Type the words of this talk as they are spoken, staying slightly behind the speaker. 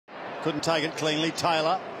Couldn't take it cleanly.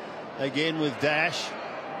 Taylor again with dash.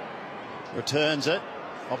 Returns it.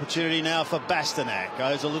 Opportunity now for Bastanak.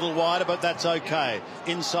 Goes a little wider, but that's okay.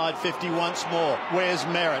 Inside 50 once more. Where's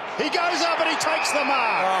Merrett? He goes up and he takes the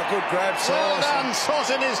mark. Oh, good grab, Sauce. Well done, Sauce,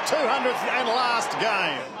 in his 200th and last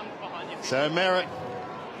game. So Merrett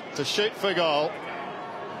to shoot for goal.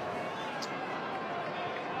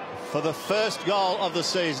 For the first goal of the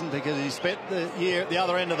season, because he spent the year at the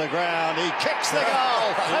other end of the ground. He kicks the goal,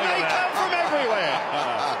 and they come from everywhere.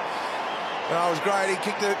 It was great. He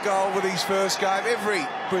kicked the goal with his first game. Every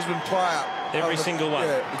Brisbane player. Every single one.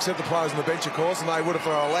 Yeah, except the players on the bench, of course, and they would have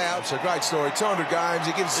allowed. So great story. 200 games.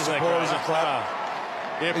 He gives the support as a club.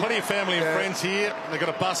 Yeah, plenty of family and friends here. They've got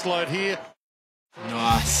a bus load here.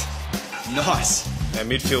 Nice. Nice. Our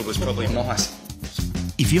midfield was probably nice.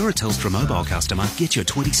 If you're a Telstra mobile customer, get your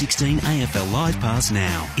 2016 AFL Live Pass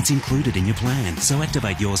now. It's included in your plan, so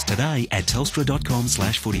activate yours today at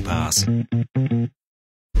telstra.com/footypass.